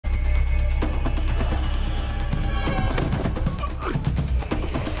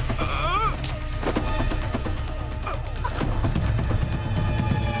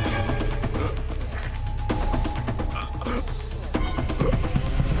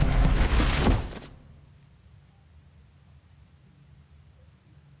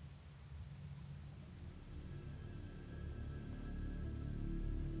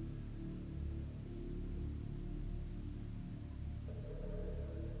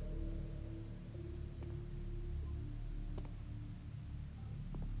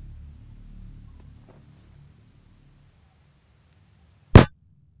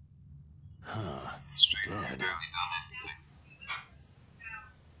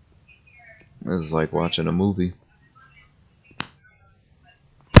This is like watching a movie.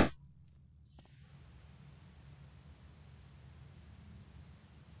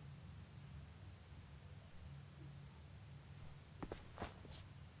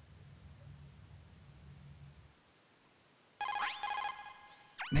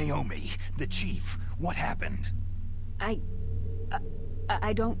 Naomi, the chief, what happened? I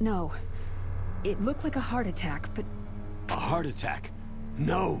don't know. It looked like a heart attack, but... A heart attack?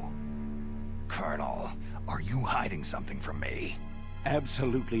 No! Colonel, are you hiding something from me?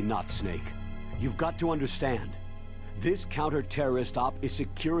 Absolutely not, Snake. You've got to understand. This counter-terrorist op is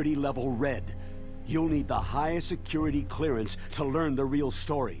security level red. You'll need the highest security clearance to learn the real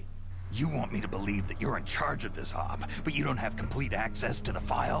story. You want me to believe that you're in charge of this op, but you don't have complete access to the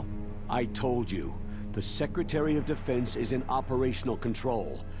file? I told you. The Secretary of Defense is in operational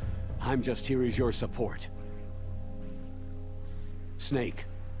control. I'm just here as your support. Snake,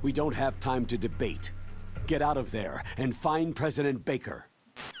 we don't have time to debate. Get out of there and find President Baker.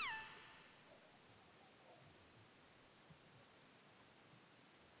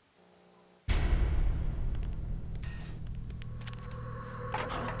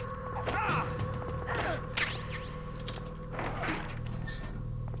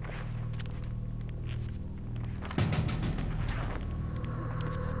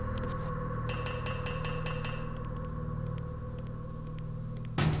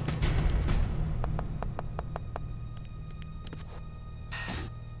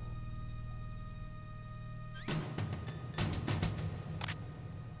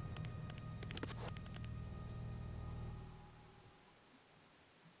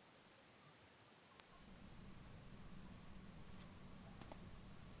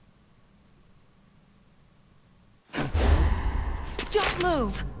 Don't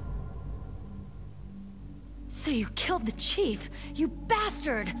move! So you killed the chief, you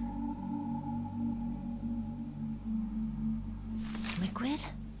bastard! Liquid?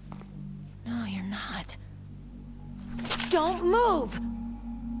 No, you're not. Don't move!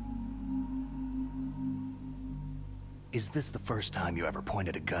 Is this the first time you ever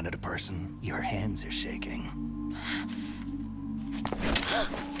pointed a gun at a person? Your hands are shaking.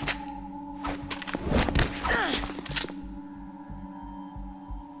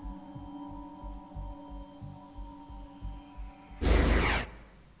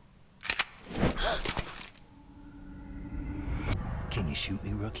 Can you shoot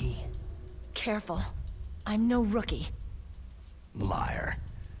me, rookie? Careful. I'm no rookie. Liar.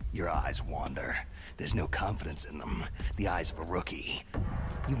 Your eyes wander. There's no confidence in them. The eyes of a rookie.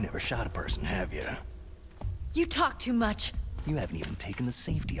 You've never shot a person, have you? You talk too much. You haven't even taken the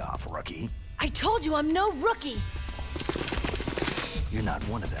safety off, rookie. I told you I'm no rookie! You're not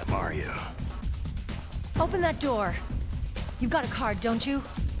one of them, are you? Open that door. You've got a card, don't you?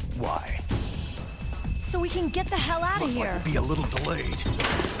 Why? So we can get the hell out of Looks here. like we'll be a little delayed.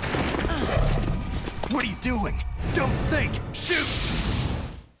 What are you doing? Don't think! Shoot!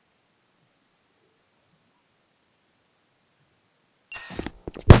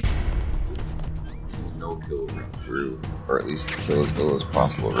 No kill run through, or at least kill as little as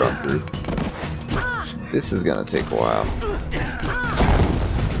possible run through. This is gonna take a while.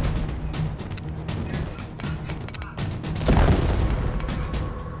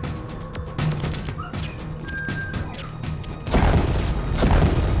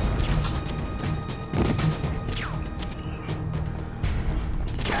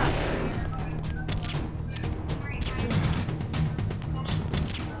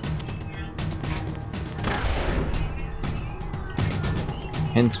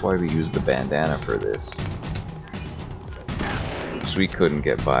 Hence why we use the bandana for this. Because we couldn't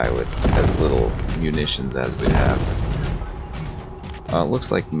get by with as little munitions as we have.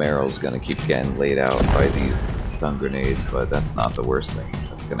 Looks like Meryl's gonna keep getting laid out by these stun grenades, but that's not the worst thing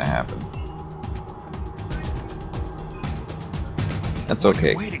that's gonna happen. That's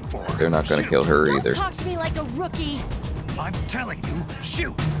okay, because they're not gonna kill her either. Don't talk to me like a rookie! I'm telling you,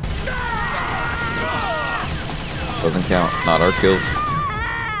 shoot! Doesn't count. Not our kills.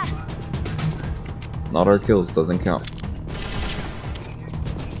 Not our kills, doesn't count.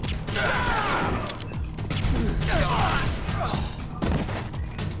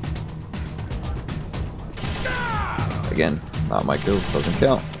 Again, not my kills, doesn't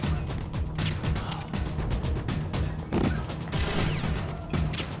count.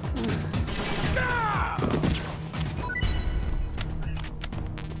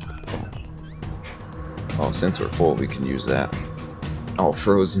 Oh, since we're full, we can use that. Oh,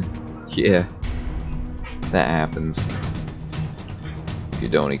 frozen. Yeah. That happens if you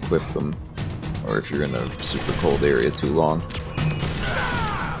don't equip them, or if you're in a super cold area too long.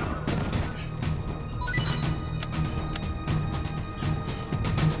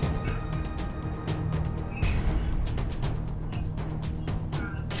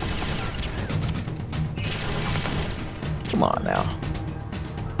 Come on now.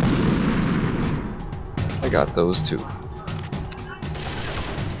 I got those too.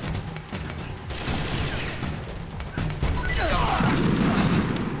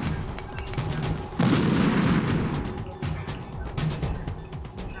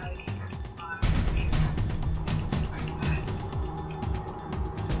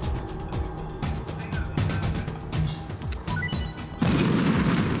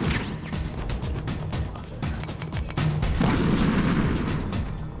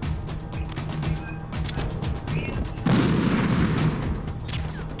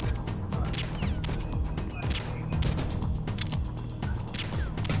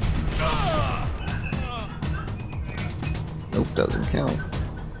 Nope, doesn't count.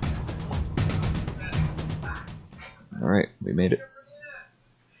 Alright, we made it.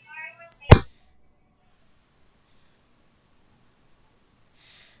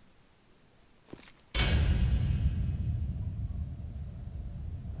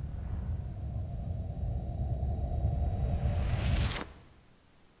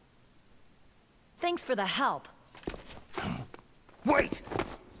 Thanks for the help. Wait!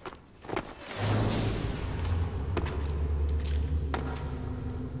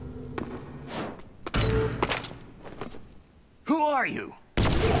 Who are you?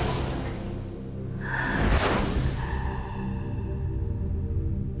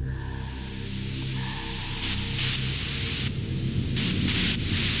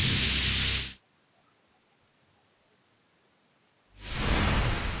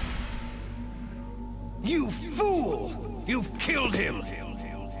 You fool! You've killed him!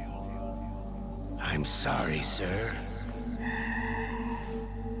 I'm sorry, sir.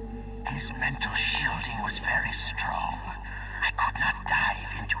 His mental shielding was very strong. I could not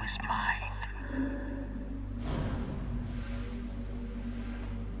dive into his mind.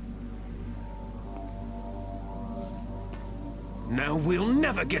 Now we'll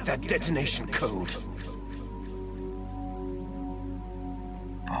never get that detonation code.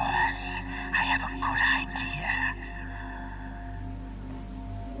 Boss, I have a good idea.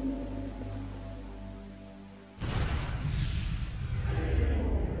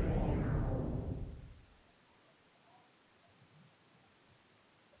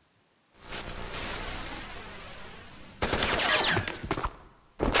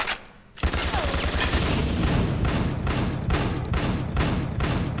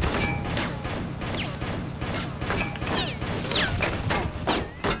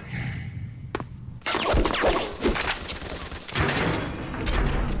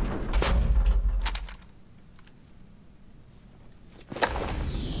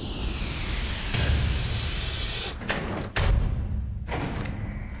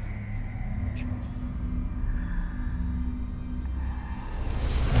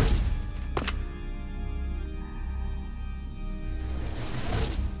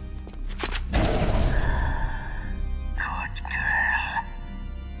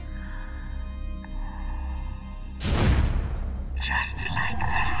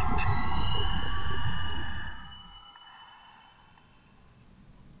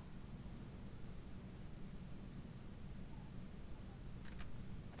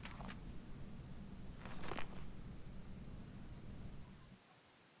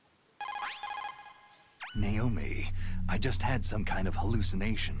 Naomi, I just had some kind of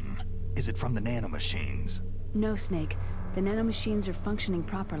hallucination. Is it from the nanomachines? No, Snake. The nanomachines are functioning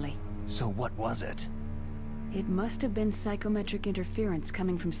properly. So what was it? It must have been psychometric interference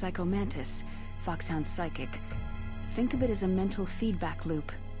coming from Psycho Mantis, Foxhound's psychic. Think of it as a mental feedback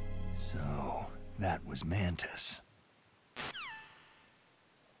loop. So, that was Mantis.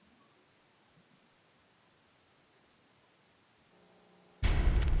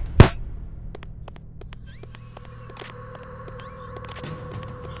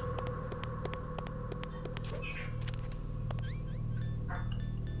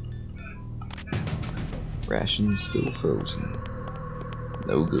 Rations still frozen.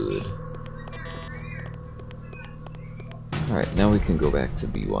 No good. Alright, now we can go back to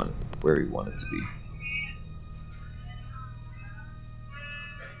B1, where we want it to be.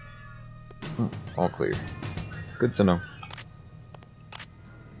 Oh, all clear. Good to know.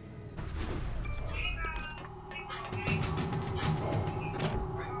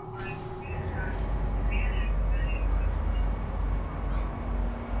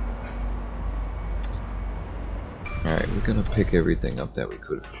 Alright, we're gonna pick everything up that we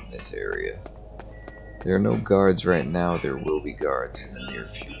could from this area. There are no guards right now, there will be guards in the near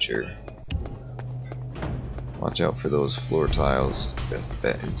future. Watch out for those floor tiles. Best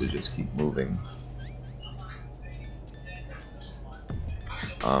bet is to just keep moving.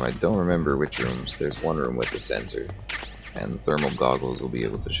 I don't remember which rooms. There's one room with the sensor. and thermal goggles will be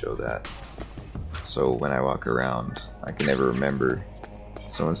able to show that. So when I walk around, I can never remember.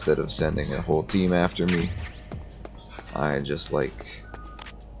 So instead of sending a whole team after me, I just like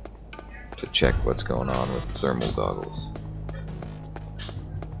to check what's going on with thermal goggles.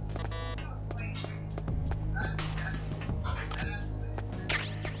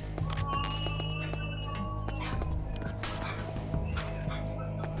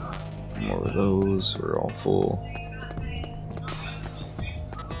 More of those, we're all full.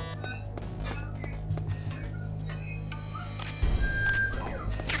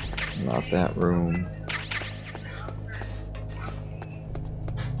 Not that room.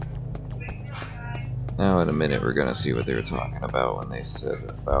 Now in a minute we're gonna see what they were talking about when they said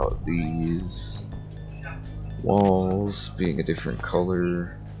about these walls being a different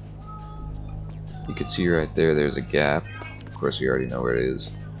color. You can see right there, there's a gap. Of course you already know where it is.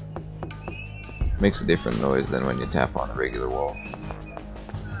 Makes a different noise than when you tap on a regular wall.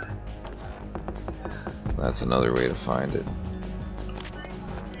 That's another way to find it.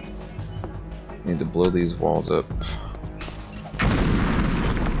 Need to blow these walls up.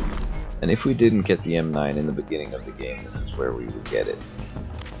 And if we didn't get the M9 in the beginning of the game, this is where we would get it.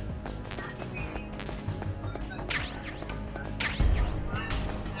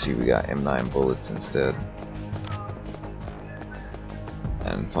 See, we got M9 bullets instead.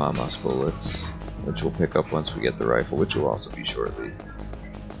 And FAMAS bullets, which we'll pick up once we get the rifle, which will also be shortly.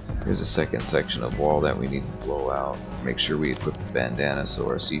 Here's a second section of wall that we need to blow out. Make sure we equip the bandana so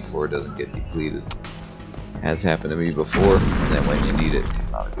our C4 doesn't get depleted. Has happened to me before, and then when you need it,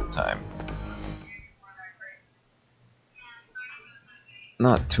 not a good time.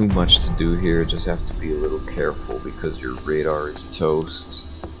 Not too much to do here, just have to be a little careful because your radar is toast.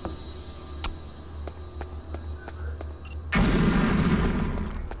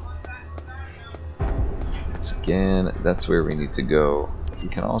 Once again, that's where we need to go. We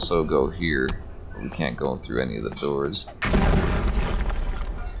can also go here, but we can't go through any of the doors.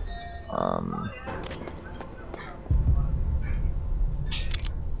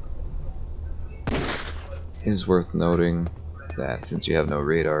 It is worth noting that since you have no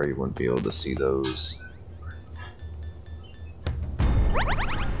radar, you wouldn't be able to see those.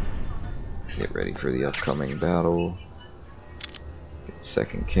 Get ready for the upcoming battle. Get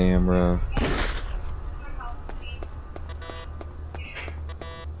second camera.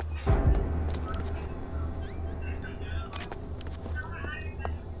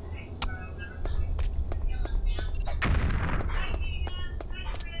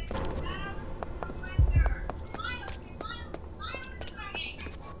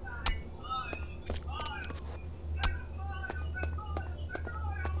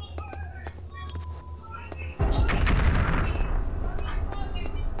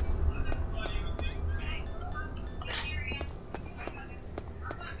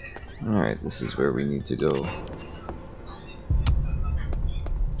 Alright, this is where we need to go.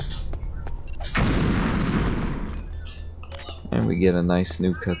 And we get a nice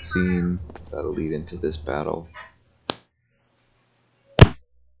new cutscene that'll lead into this battle.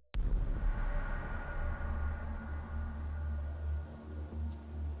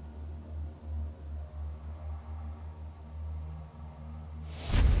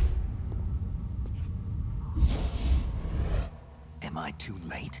 Am I too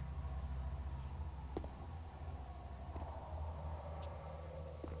late?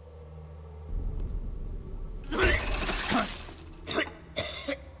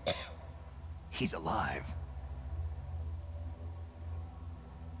 He's alive.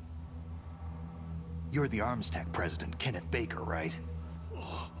 You're the Arms Tech president, Kenneth Baker, right?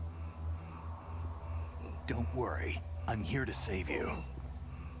 Don't worry. I'm here to save you.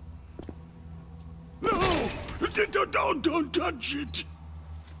 No! Don't touch it!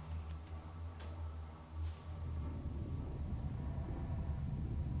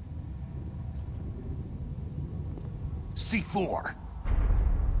 C4.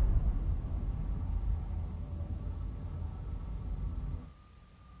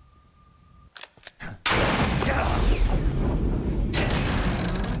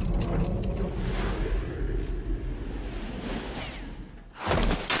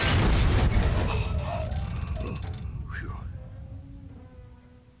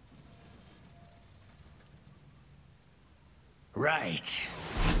 Right.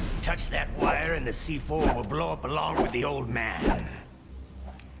 Touch that wire and the C4 will blow up along with the old man.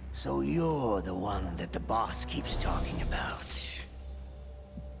 So you're the one that the boss keeps talking about.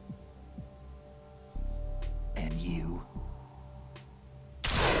 And you?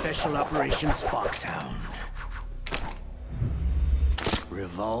 Special Operations Foxhound.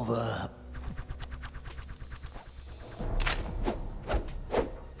 Revolver.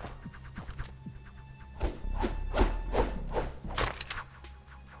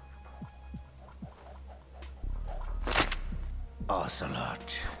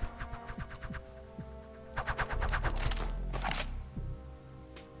 Ocelot.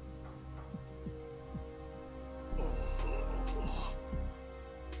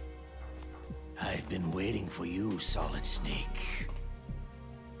 I've been waiting for you, Solid Snake.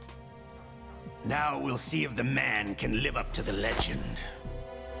 Now we'll see if the man can live up to the legend.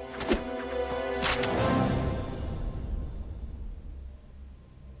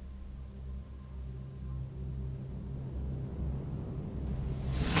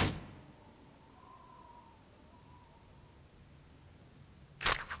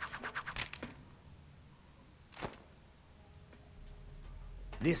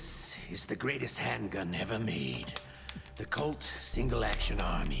 This is the greatest handgun ever made. The Colt Single Action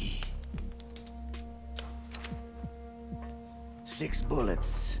Army. 6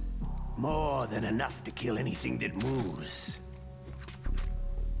 bullets. More than enough to kill anything that moves.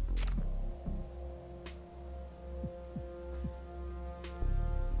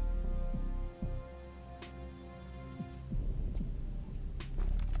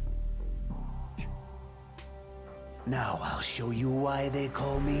 Now I'll show you why they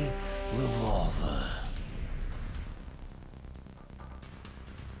call me Revolver.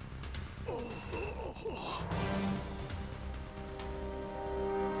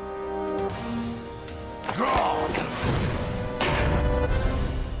 Draw!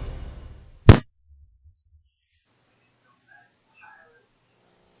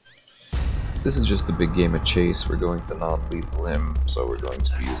 This is just a big game of chase. We're going to non-lethal him, so we're going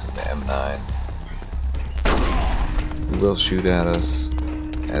to be using the M9. He will shoot at us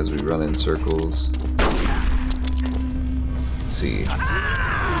as we run in circles. Let's see.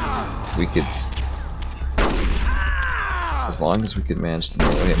 If we could, as long as we could manage to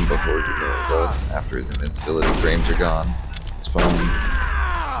nail him before he nails us, after his invincibility frames are gone, it's fine.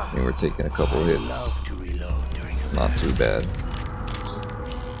 I mean, we're taking a couple hits. Not too bad.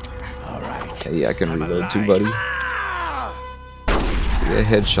 Hey, I can reload too, buddy. Yeah,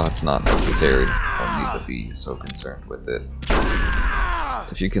 headshot's not necessary. Don't need to be so concerned with it.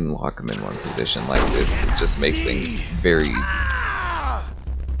 If you can lock him in one position like this, it just makes things very easy.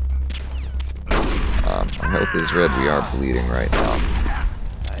 Our health is red. We are bleeding right now.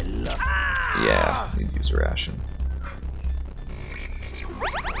 Yeah, need to use a ration.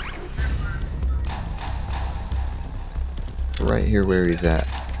 Right here where he's at.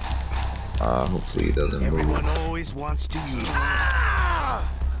 Hopefully he doesn't move. Everyone always wants to eat.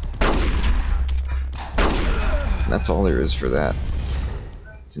 And that's all there is for that.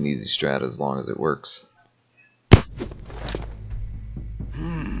 It's an easy strat as long as it works.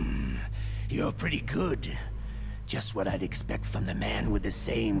 You're pretty good. Just what I'd expect from the man with the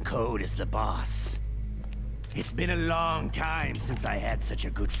same code as the boss. It's been a long time since I had such a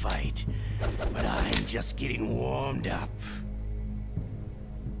good fight, but I'm just getting warmed up.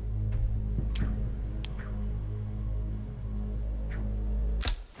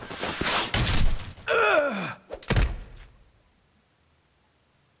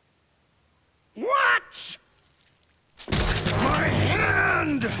 What? My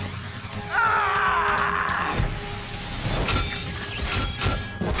hand!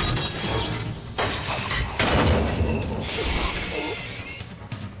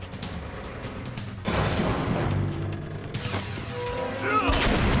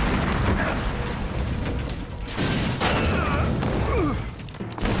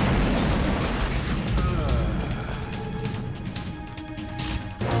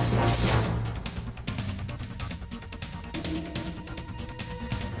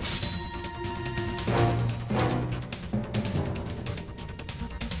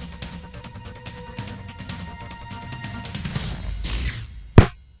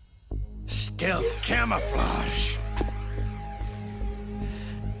 Stealth camouflage.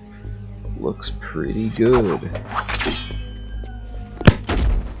 Looks pretty good.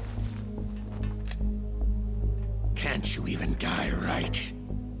 Can't you even die right?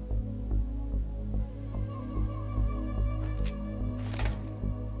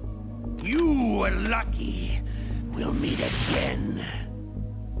 You were lucky. We'll meet again.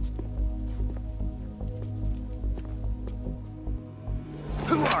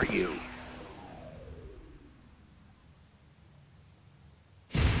 Who are you?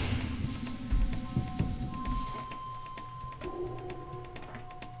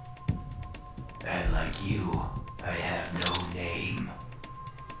 And like you, I have no name.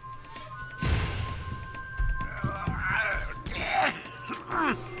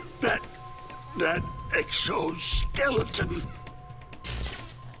 That exoskeleton.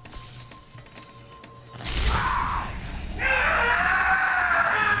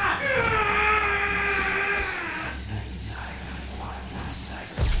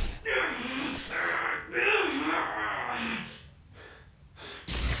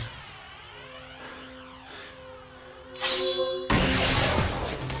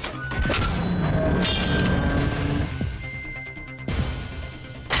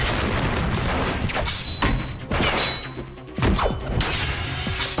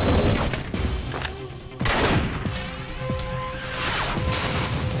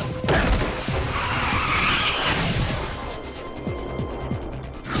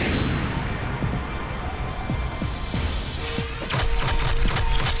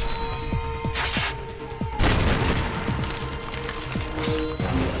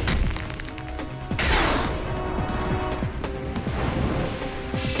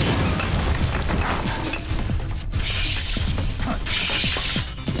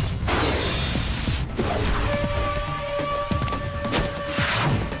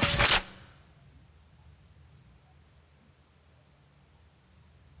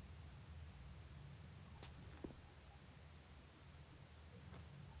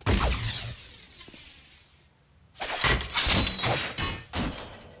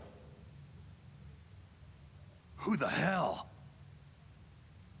 the hell?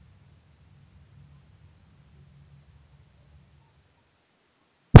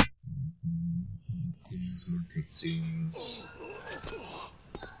 These more cutscenes.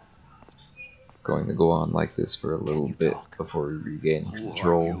 Going to go on like this for a little bit before we regain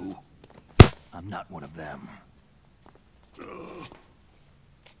control. I'm not one of them.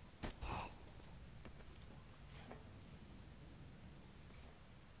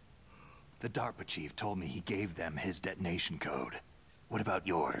 The DARPA chief told me he gave them his detonation code. What about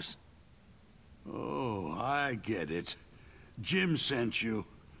yours? Oh, I get it. Jim sent you.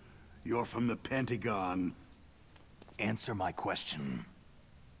 You're from the Pentagon. Answer my question.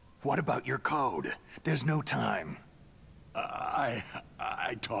 What about your code? There's no time. I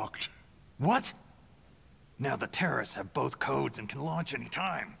talked. What? Now the terrorists have both codes and can launch any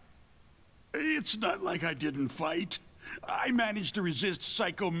time. It's not like I didn't fight. I managed to resist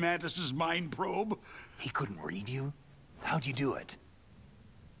Psycho Mantis's mind probe. He couldn't read you? How'd you do it?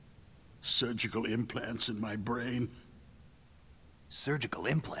 Surgical implants in my brain. Surgical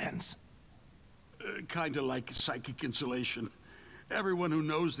implants? Kinda like psychic insulation. Everyone who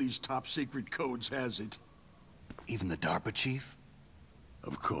knows these top-secret codes has it. Even the DARPA chief?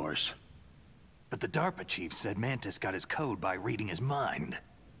 Of course. But the DARPA chief said Mantis got his code by reading his mind.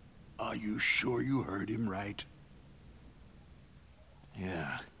 Are you sure you heard him right?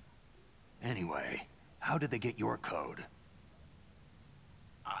 Yeah. Anyway, how did they get your code?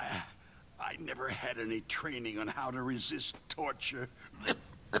 I never had any training on how to resist torture.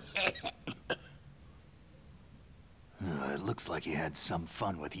 It looks like he had some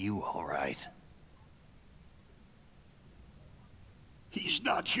fun with you, all right. He's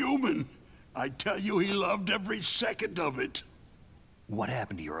not human. I tell you, he loved every second of it. What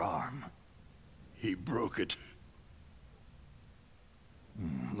happened to your arm? He broke it.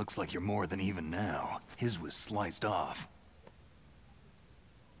 Looks like you're more than even now. His was sliced off.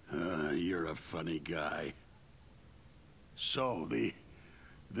 You're a funny guy. So, the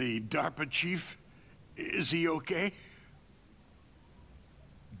DARPA chief, is he okay?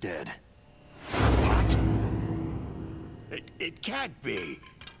 Dead. What? It can't be.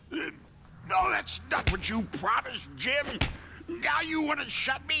 No, that's not what you promised, Jim. Now you want to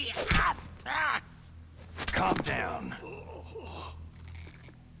shut me up? Calm down.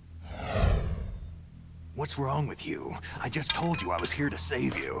 What's wrong with you? I just told you I was here to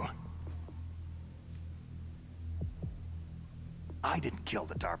save you. I didn't kill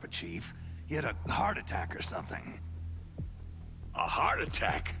the DARPA chief. He had a heart attack or something. A heart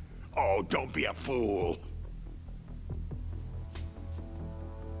attack? Oh, don't be a fool.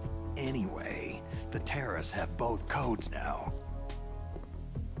 Anyway, the terrorists have both codes now.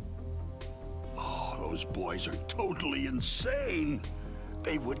 Oh, those boys are totally insane.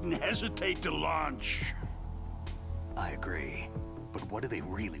 They wouldn't hesitate to launch. I agree. But what do they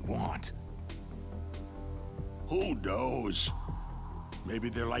really want? Who knows? Maybe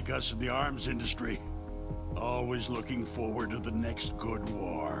they're like us in the arms industry. Always looking forward to the next good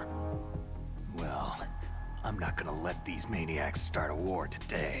war. Well, I'm not gonna let these maniacs start a war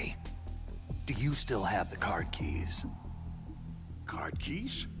today. Do you still have the card keys? Card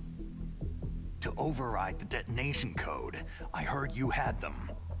keys? To override the detonation code. I heard you had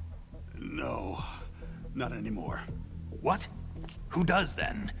them. No, not anymore. What? Who does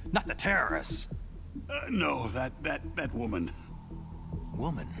then? Not the terrorists. No, that woman.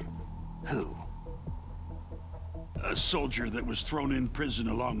 Woman? Who? A soldier that was thrown in prison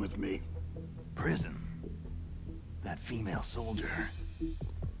along with me. Prison? That female soldier.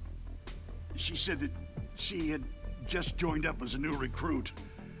 She said that she had just joined up as a new recruit.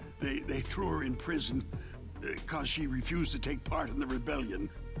 They threw her in prison because she refused to take part in the rebellion.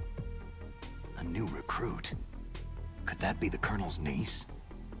 A new recruit? Could that be the Colonel's niece?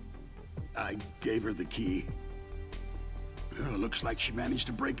 I gave her the key. Looks like she managed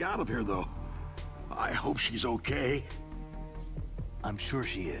to break out of here, though. I hope she's okay. I'm sure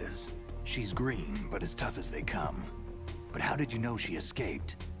she is. She's green, but as tough as they come. But how did you know she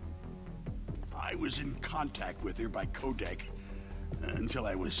escaped? I was in contact with her by codec. Until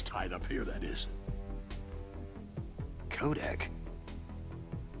I was tied up here, that is. Codec?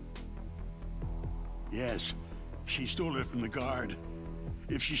 Yes. She stole it from the guard.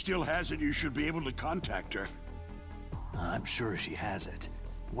 If she still has it, you should be able to contact her. I'm sure she has it.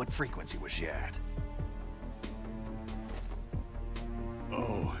 What frequency was she at?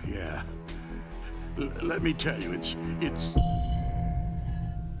 Oh, yeah. Let me tell you, it's...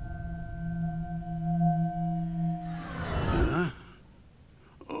 Huh?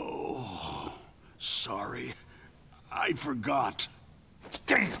 Oh, sorry. I forgot.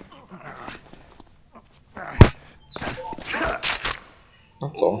 Damn!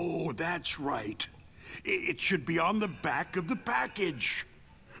 That's all. Oh, that's right. It should be on the back of the package.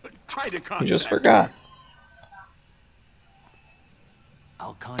 Try to contact You just her. forgot.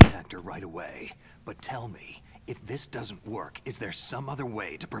 I'll contact her right away. But tell me, if this doesn't work, is there some other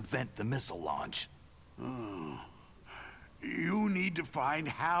way to prevent the missile launch? You need to find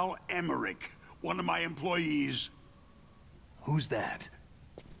Hal Emmerich, one of my employees. Who's that?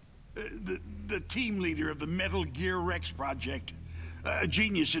 The team leader of the Metal Gear Rex project. A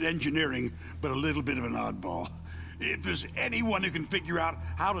genius at engineering, but a little bit of an oddball. If there's anyone who can figure out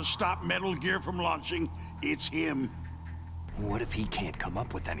how to stop Metal Gear from launching, it's him. What if he can't come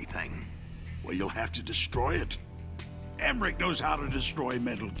up with anything? Well, you'll have to destroy it. Emmerich knows how to destroy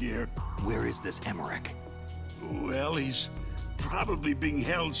Metal Gear. Where is this Emmerich? Well, he's probably being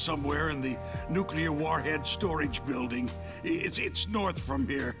held somewhere in the nuclear warhead storage building. It's north from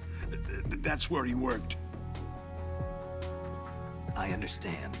here. That's where he worked. I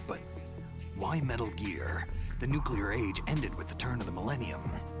understand, but why Metal Gear? The nuclear age ended with the turn of the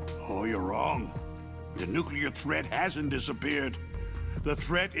millennium. Oh, you're wrong. The nuclear threat hasn't disappeared. The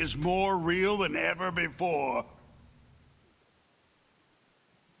threat is more real than ever before.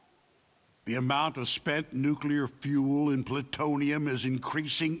 The amount of spent nuclear fuel and plutonium is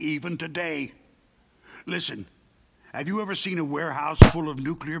increasing even today. Listen, have you ever seen a warehouse full of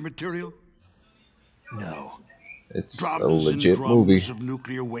nuclear material? No. It's Drums a legit and drums movie. of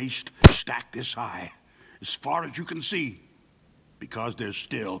nuclear waste stacked this high, as far as you can see, because there's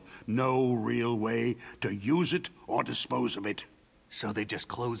still no real way to use it or dispose of it. So they just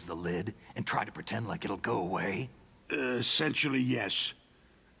close the lid and try to pretend like it'll go away? Essentially, yes.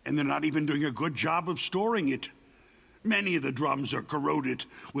 And they're not even doing a good job of storing it. Many of the drums are corroded,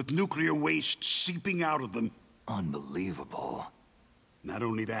 with nuclear waste seeping out of them. Unbelievable. Not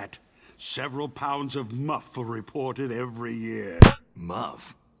only that, several pounds of MUF are reported every year.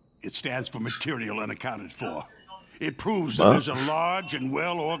 MUF? It stands for material unaccounted for. It proves that there's a large and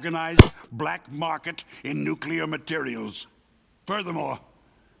well-organized black market in nuclear materials. Furthermore,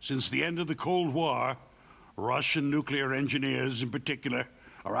 since the end of the Cold War, Russian nuclear engineers in particular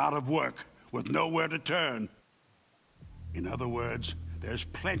are out of work with nowhere to turn. In other words, there's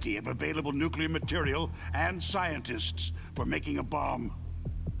plenty of available nuclear material and scientists for making a bomb.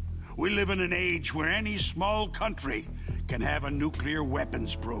 We live in an age where any small country can have a nuclear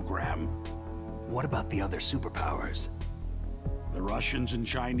weapons program. What about the other superpowers? The Russians and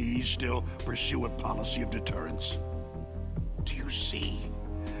Chinese still pursue a policy of deterrence. Do you see?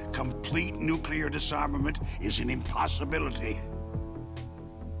 Complete nuclear disarmament is an impossibility.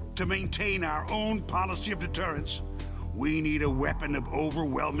 To maintain our own policy of deterrence, we need a weapon of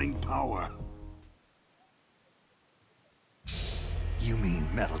overwhelming power. You mean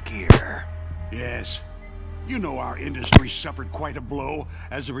Metal Gear? Yes. You know our industry suffered quite a blow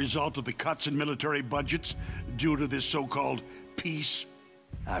as a result of the cuts in military budgets due to this so-called peace.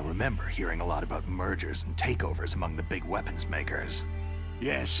 I remember hearing a lot about mergers and takeovers among the big weapons makers.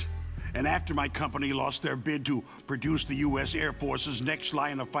 Yes. And after my company lost their bid to produce the U.S. Air Force's next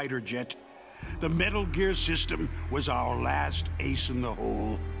line of fighter jet, the Metal Gear system was our last ace in the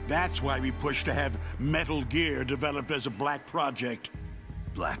hole. That's why we pushed to have Metal Gear developed as a black project.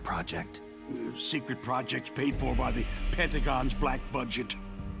 Black Project? Secret projects paid for by the Pentagon's black budget.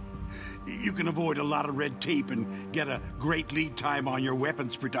 You can avoid a lot of red tape and get a great lead time on your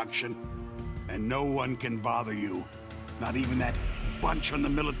weapons production. And no one can bother you. Not even that bunch on the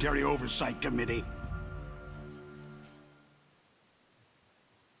Military Oversight Committee.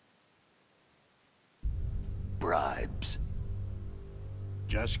 Bribes.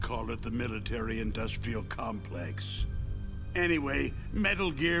 Just call it the military-industrial complex. Anyway,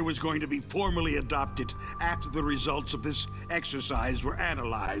 Metal Gear was going to be formally adopted after the results of this exercise were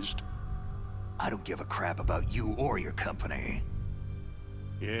analyzed. I don't give a crap about you or your company.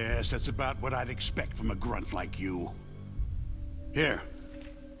 Yes, that's about what I'd expect from a grunt like you. Here.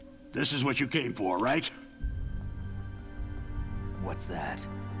 This is what you came for, right? What's that?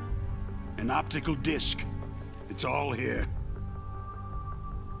 An optical disc. It's all here.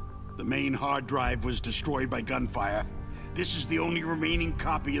 The main hard drive was destroyed by gunfire. This is the only remaining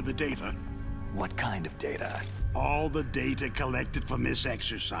copy of the data. What kind of data? All the data collected from this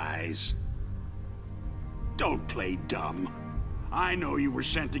exercise. Don't play dumb. I know you were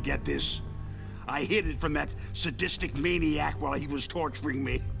sent to get this. I hid it from that sadistic maniac while he was torturing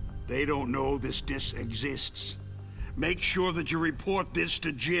me. They don't know this disc exists. Make sure that you report this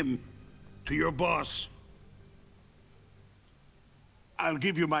to Jim, to your boss. I'll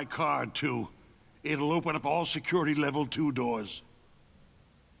give you my card, too. It'll open up all security level 2 doors.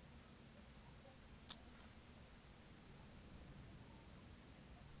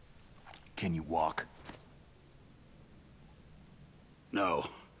 Can you walk? No.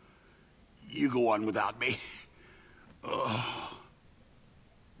 You go on without me.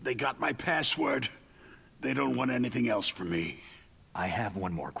 They got my password. They don't want anything else from me. I have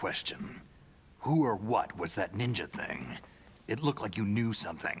one more question. Who or what was that ninja thing? It looked like you knew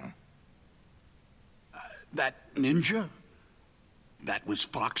something. That ninja? That was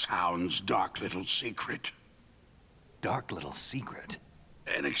Foxhound's dark little secret. Dark little secret?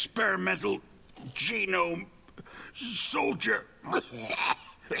 An experimental genome soldier.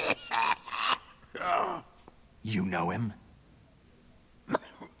 You know him?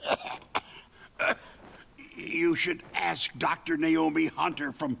 You should ask Dr. Naomi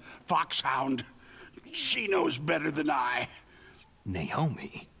Hunter from Foxhound. She knows better than I.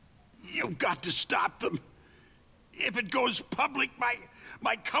 Naomi? You've got to stop them. If it goes public,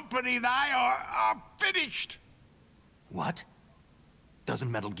 my company and I are finished. What?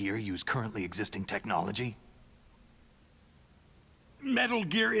 Doesn't Metal Gear use currently existing technology? Metal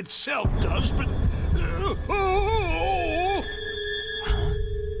Gear itself does, but...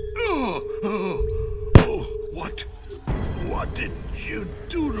 What did you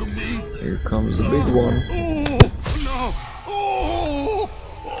do to me? Here comes the big one. No!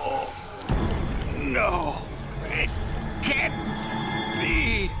 No! It can't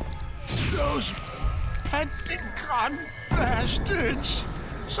be! Those Pentagon bastards!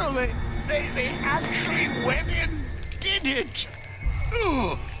 So they actually went and did it!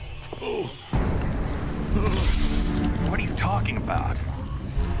 What are you talking about?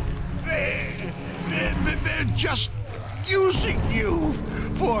 They're just using you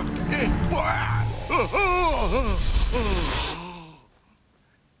for...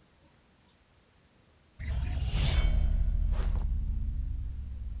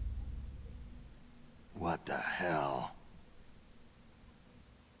 What the hell?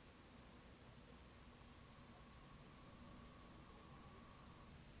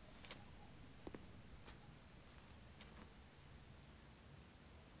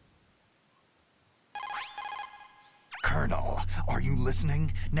 Colonel, are you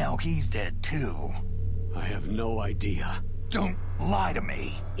listening? Now he's dead too. I have no idea. Don't lie to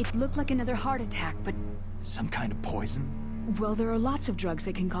me. It looked like another heart attack, but... Some kind of poison? Well, there are lots of drugs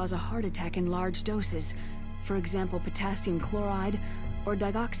that can cause a heart attack in large doses. For example, potassium chloride or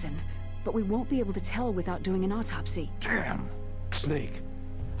digoxin. But we won't be able to tell without doing an autopsy. Damn. Snake,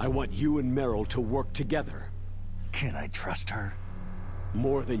 I want you and Meryl to work together. Can I trust her?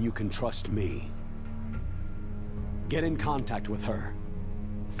 More than you can trust me. Get in contact with her.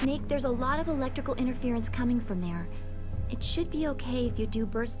 Snake, there's a lot of electrical interference coming from there. It should be okay if you do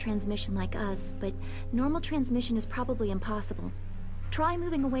burst transmission like us, but normal transmission is probably impossible. Try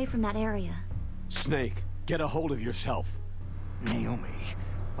moving away from that area. Snake, get a hold of yourself. Naomi,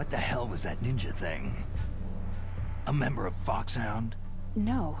 what the hell was that ninja thing? A member of Foxhound?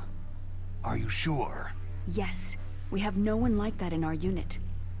 No. Are you sure? Yes. We have no one like that in our unit.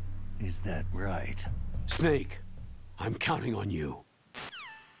 Is that right? Snake, I'm counting on you.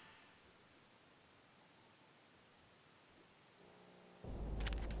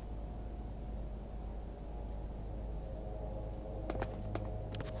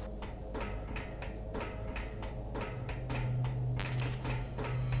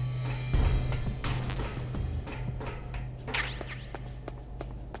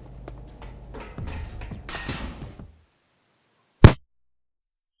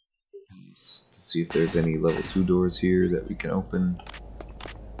 To see if there's any level 2 doors here that we can open.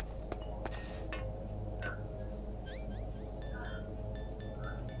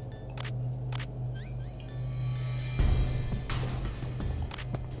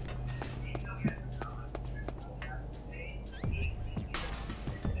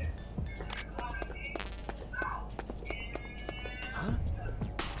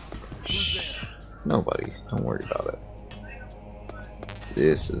 Nobody. Don't worry about it.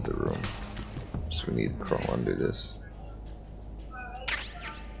 This is the room. So we need to crawl under this.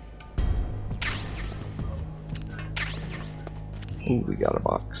 Ooh, we got a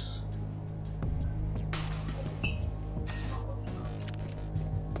box.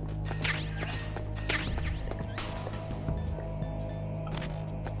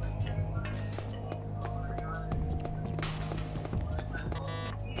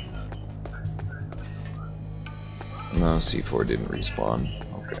 No, C4 didn't respawn.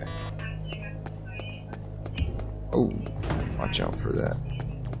 Okay. Oh, watch out for that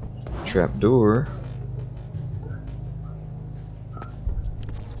trap door.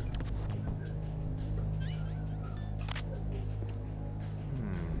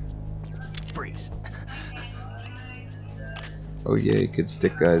 Freeze. Oh yeah, you could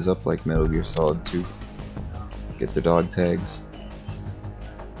stick guys up like Metal Gear Solid 2. Get their dog tags.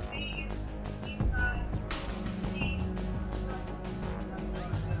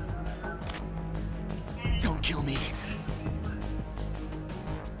 Don't kill me.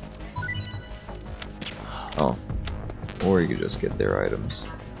 Oh. Or you could just get their items.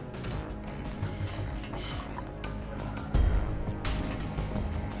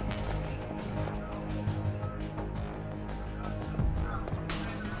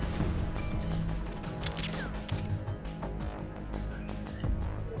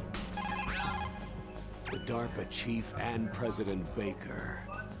 DARPA Chief and President Baker.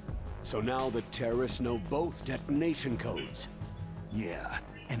 So now the terrorists know both detonation codes. Yeah,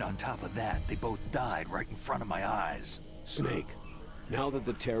 and on top of that, they both died right in front of my eyes. Snake, now that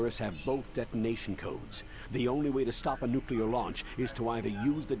the terrorists have both detonation codes, the only way to stop a nuclear launch is to either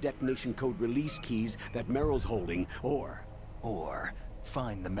use the detonation code release keys that Meryl's holding, or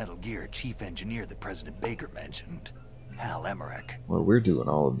find the Metal Gear chief engineer that President Baker mentioned, Hal Emmerich. Well, we're doing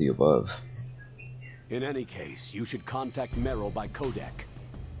all of the above. in any case, you should contact Meryl by codec.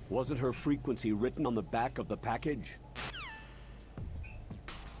 Wasn't her frequency written on the back of the package?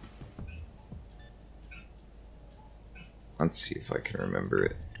 Let's see if I can remember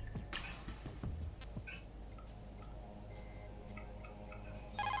it.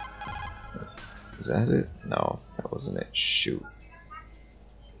 Is that it? No, that wasn't it. Shoot.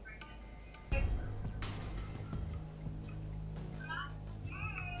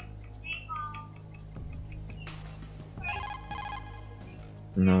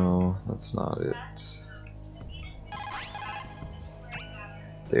 No, that's not it.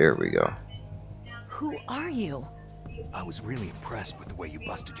 There we go. Who are you? I was really impressed with the way you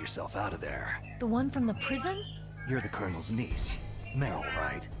busted yourself out of there. The one from the prison? You're the Colonel's niece, Meryl,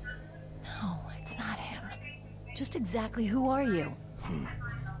 right? No, it's not him. Just exactly who are you?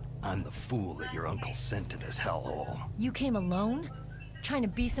 I'm the fool that your uncle sent to this hellhole. You came alone? Trying to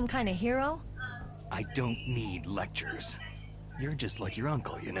be some kind of hero? I don't need lectures. You're just like your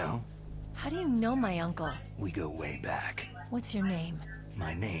uncle, you know? How do you know my uncle? We go way back. What's your name?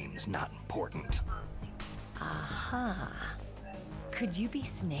 My name's not important. Aha. Could you be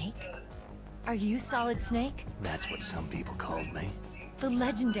Snake? Are you Solid Snake? That's what some people called me. The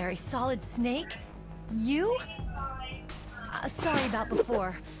legendary Solid Snake? You? Sorry about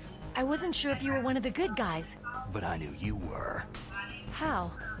before. I wasn't sure if you were one of the good guys. But I knew you were.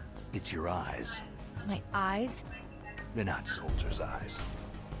 How? It's your eyes. My eyes? They're not soldiers' eyes.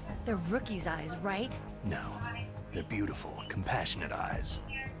 They're Rookie's eyes, right? No. They're beautiful, compassionate eyes.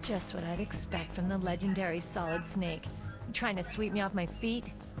 Just what I'd expect from the legendary Solid Snake. You trying to sweep me off my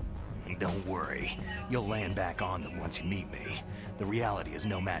feet? Don't worry. You'll land back on them once you meet me. The reality is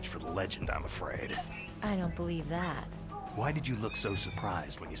no match for the legend, I'm afraid. I don't believe that. Why did you look so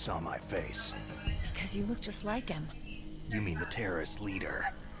surprised when you saw my face? Because you look just like him. You mean the terrorist leader,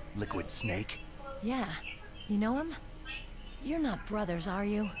 Liquid Snake? Yeah. You know him? You're not brothers, are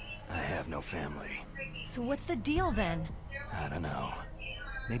you? I have no family. So what's the deal then? I don't know.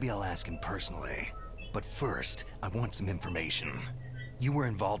 Maybe I'll ask him personally. But first, I want some information. You were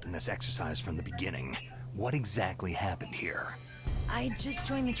involved in this exercise from the beginning. What exactly happened here? I just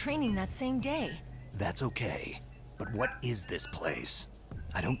joined the training that same day. That's okay. But what is this place?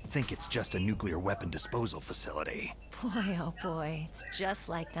 I don't think it's just a nuclear weapon disposal facility. Boy, oh boy, it's just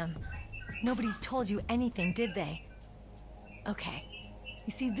like them. Nobody's told you anything, did they? Okay.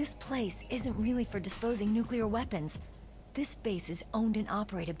 You see, this place isn't really for disposing nuclear weapons. This base is owned and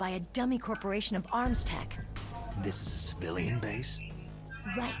operated by a dummy corporation of arms tech. This is a civilian base?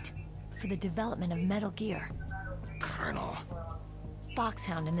 Right. For the development of Metal Gear. Colonel.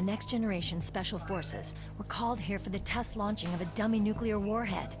 Foxhound and the Next Generation Special Forces were called here for the test launching of a dummy nuclear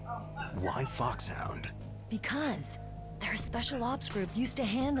warhead. Why Foxhound? Because they're a special ops group used to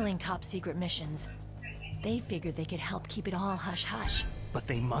handling top-secret missions. They figured they could help keep it all hush-hush. But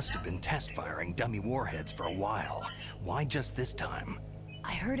they must have been test-firing dummy warheads for a while. Why just this time?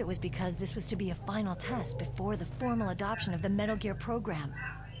 I heard it was because this was to be a final test before the formal adoption of the Metal Gear program.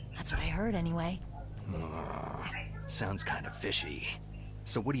 That's what I heard anyway. Sounds kind of fishy.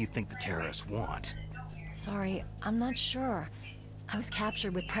 So what do you think the terrorists want? Sorry, I'm not sure. I was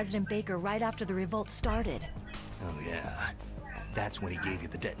captured with President Baker right after the revolt started. Oh yeah. That's when he gave you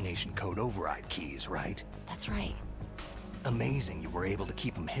the detonation code override keys, right? That's right. Amazing you were able to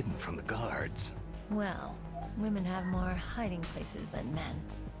keep them hidden from the guards. Well, women have more hiding places than men.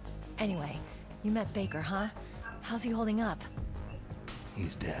 Anyway, you met Baker, huh? How's he holding up?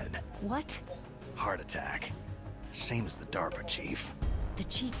 He's dead. What? Heart attack. Same as the DARPA chief. The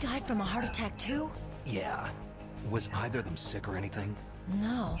chief died from a heart attack too? Yeah. Was either of them sick or anything?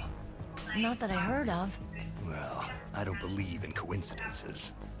 No. Not that I heard of. Well, I don't believe in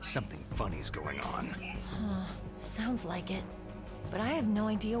coincidences. Something funny's going on. Huh. Sounds like it. But I have no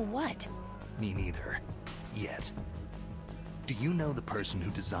idea what. Me neither. Yet. Do you know the person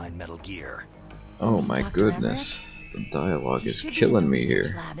who designed Metal Gear? Oh my Dr. goodness. The dialogue He is should be killing in the me research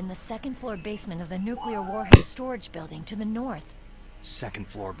here. lab in the second floor basement of the nuclear warhead storage building to the north. Second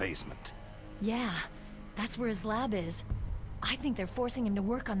floor basement. Yeah, that's where his lab is. I think they're forcing him to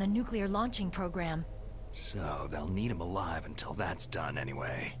work on the nuclear launching program. So they'll need him alive until that's done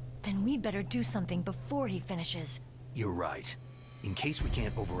anyway. Then we'd better do something before he finishes. You're right. In case we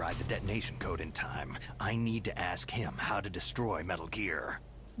can't override the detonation code in time, I need to ask him how to destroy Metal Gear.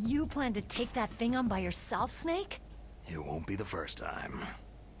 You plan to take that thing on by yourself, Snake? It won't be the first time.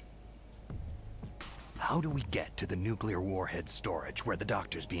 How do we get to the nuclear warhead storage where the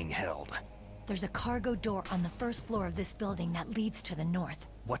doctor's being held? There's a cargo door on the first floor of this building that leads to the north.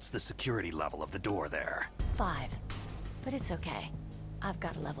 What's the security level of the door there? 5. But it's okay. I've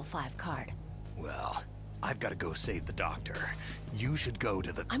got a level 5 card. Well, I've got to go save the doctor. You should go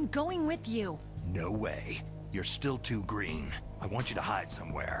to the... I'm going with you. No way. You're still too green. I want you to hide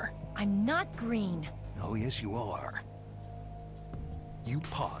somewhere. I'm not green. Oh, yes, you are. You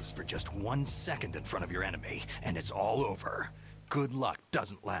pause for just 1 second in front of your enemy, and it's all over. Good luck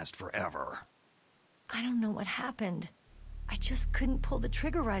doesn't last forever. I don't know what happened. I just couldn't pull the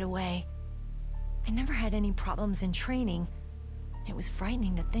trigger right away. I never had any problems in training. It was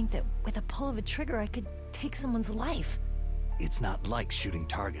frightening to think that with a pull of a trigger I could take someone's life. It's not like shooting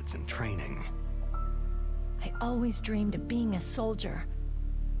targets in training. I always dreamed of being a soldier.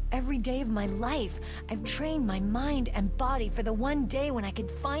 Every day of my life, I've trained my mind and body for the one day when I could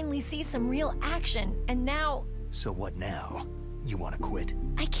finally see some real action, and now... So what now? You want to quit?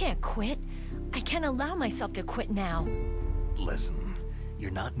 I can't quit. I can't allow myself to quit now. Listen,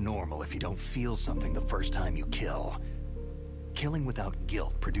 you're not normal if you don't feel something the first time you kill. Killing without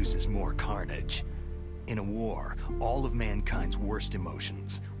guilt produces more carnage. In a war, all of mankind's worst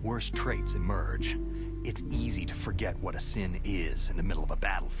emotions, worst traits emerge. It's easy to forget what a sin is in the middle of a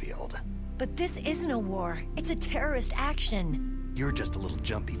battlefield. But this isn't a war. It's a terrorist action. You're just a little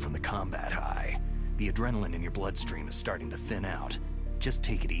jumpy from the combat high. The adrenaline in your bloodstream is starting to thin out. Just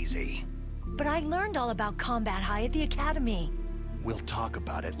take it easy. But I learned all about combat high at the academy. We'll talk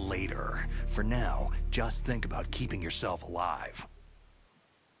about it later. For now, just think about keeping yourself alive.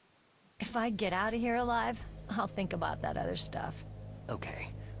 If I get out of here alive, I'll think about that other stuff. Okay.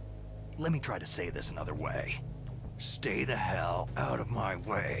 Let me try to say this another way. Stay the hell out of my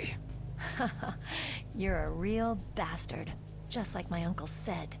way. You're a real bastard, just like my uncle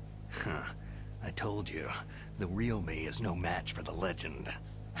said. Huh. I told you, the real me is no match for the legend.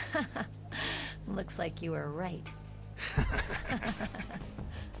 Looks like you were right.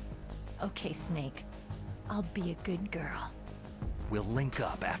 Okay, Snake. I'll be a good girl. We'll link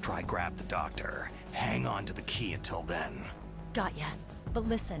up after I grab the doctor. Hang on to the key until then. Got ya. But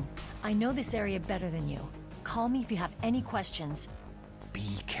listen, I know this area better than you. Call me if you have any questions.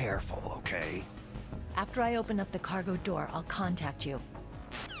 Be careful, okay? After I open up the cargo door, I'll contact you.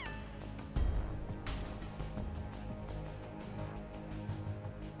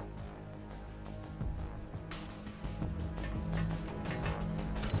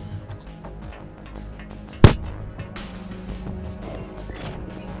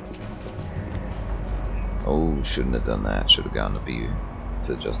 Oh, shouldn't have done that. Should have gone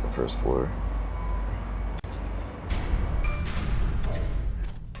to just the first floor.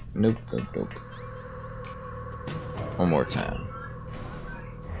 Nope, nope, nope. One more time.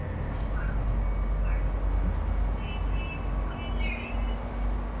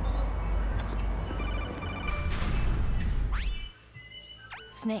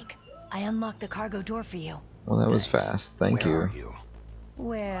 Snake, I unlocked the cargo door for you. Well, that was fast. Thank Where you. are you?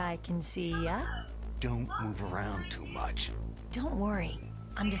 Where I can see ya. Don't move around too much. Don't worry.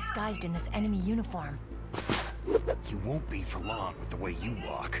 I'm disguised in this enemy uniform. You won't be for long with the way you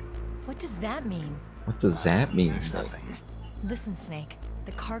walk. What does that mean? What does that mean, Snake? Nothing. Listen, Snake.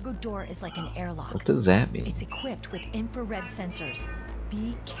 The cargo door is like an airlock. What does that mean? It's equipped with infrared sensors.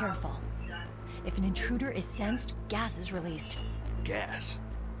 Be careful. If an intruder is sensed, gas is released. Gas.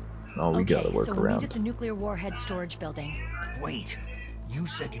 Oh, we gotta work so around. meet at the nuclear warhead storage building. Wait. You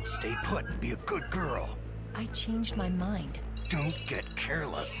said you'd stay put and be a good girl. I changed my mind. Don't get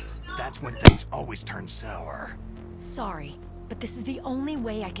careless. That's when things always turn sour. Sorry, but this is the only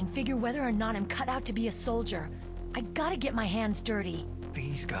way I can figure whether or not I'm cut out to be a soldier. I gotta get my hands dirty.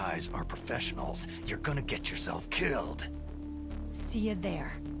 These guys are professionals. You're gonna get yourself killed. See you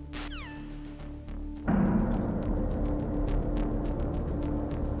there.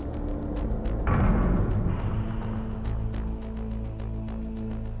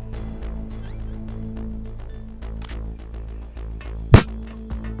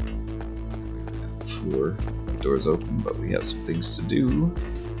 door. The door's open, but we have some things to do.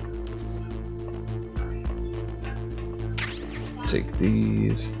 Take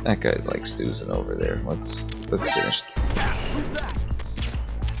these. That guy's like stoozing over there. Let's finish.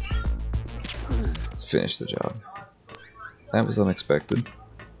 Let's finish the job. That was unexpected.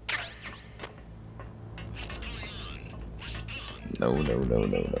 No, no, no,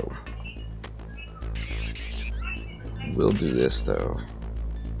 no, no. We'll do this though.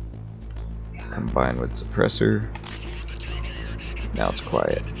 Combine with suppressor. Now it's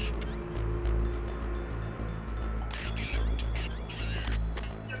quiet.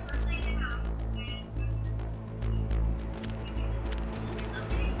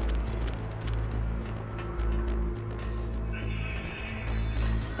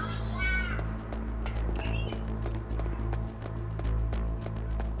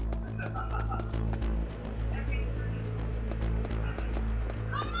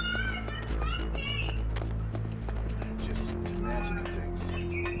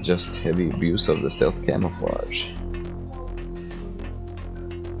 Just heavy abuse of the stealth camouflage.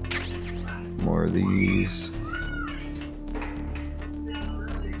 More of these.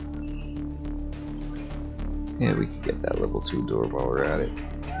 Yeah, we could get that level 2 door while we're at it.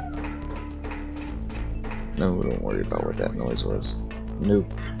 No, don't worry about what that noise was.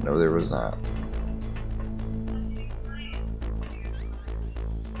 Nope, no there was not.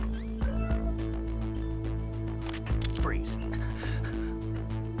 Freeze.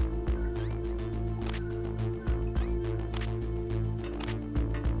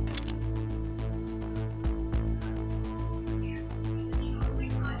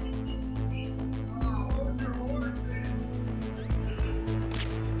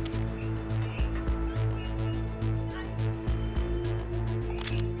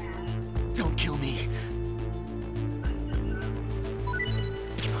 Don't kill me.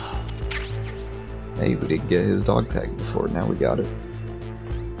 Hey, we didn't get his dog tag before, now we got it.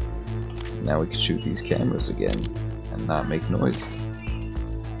 Now we can shoot these cameras again and not make noise.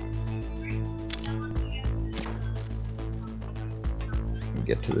 And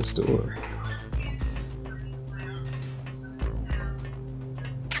get to this door.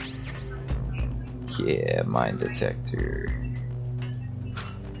 Yeah, mine detector.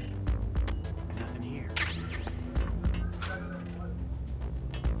 Nothing here.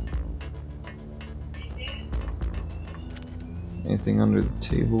 Anything under the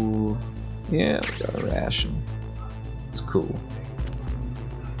table? Yeah, we got a ration. It's cool.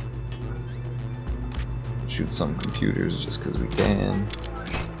 Shoot some computers just because we can.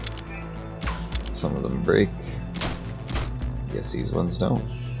 Some of them break. Guess these ones don't.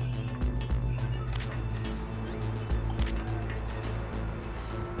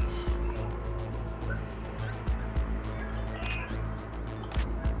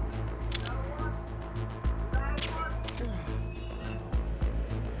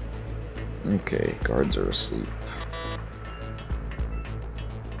 Okay, guards are asleep.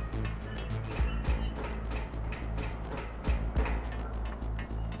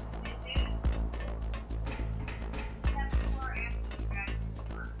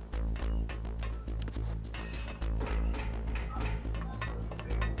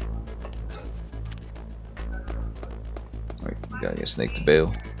 Alright, we gotta get Snake to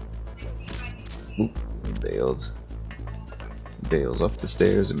bail. Oop, he bailed. Bails up the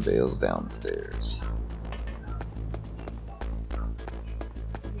stairs and bails down the stairs.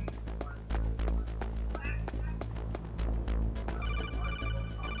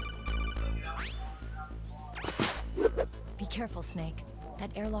 Be careful, Snake.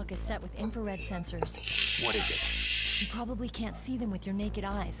 That airlock is set with infrared sensors. What is it? You probably can't see them with your naked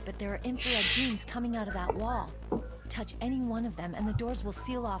eyes, but there are infrared beams coming out of that wall. Touch any one of them and the doors will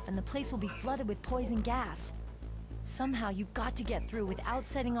seal off and the place will be flooded with poison gas. Somehow you've got to get through without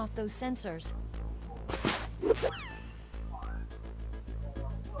setting off those sensors.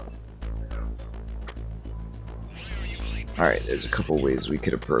 Alright, there's a couple ways we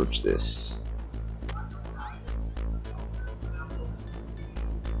could approach this.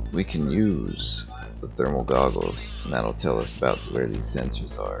 We can use the thermal goggles, and that'll tell us about where these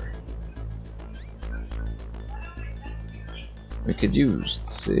sensors are. We could use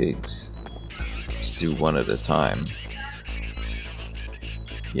the SIGs. Just do one at a time.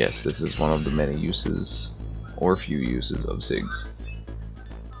 Yes, this is one of the many uses, or few uses, of SIGs.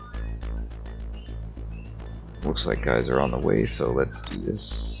 Looks like guys are on the way, so let's do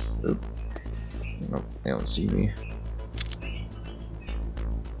this. Oop. Nope, they don't see me.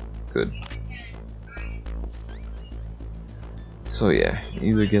 Good. So yeah,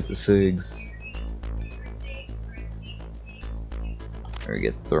 either get the SIGs or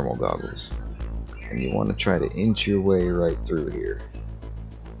get the thermal goggles. and you want to try to inch your way right through here.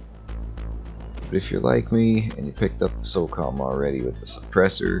 But if you're like me and you picked up the SOCOM already with the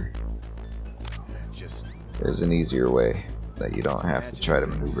suppressor, there's an easier way that you don't have to try to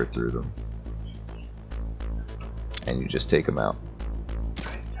maneuver through them, and you just take them out.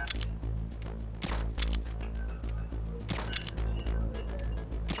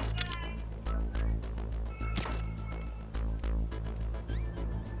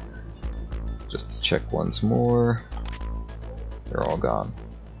 Just to check once more, they're all gone.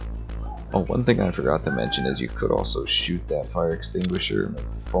 Oh, one thing I forgot to mention is you could also shoot that fire extinguisher and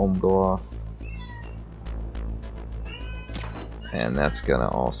make the foam go off. And that's gonna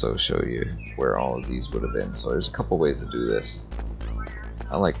also show you where all of these would have been. So there's a couple ways to do this.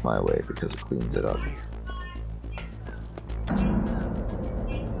 I like my way because it cleans it up.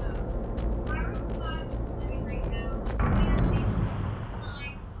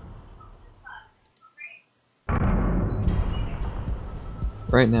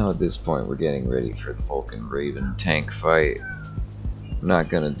 Right now at this point we're getting ready for the Vulcan Raven tank fight. I'm not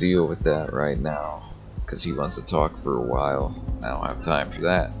gonna deal with that right now because he wants to talk for a while. I don't have time for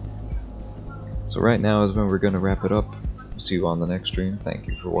that. So right now is when we're gonna wrap it up. See you on the next stream. Thank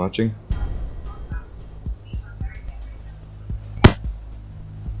you for watching.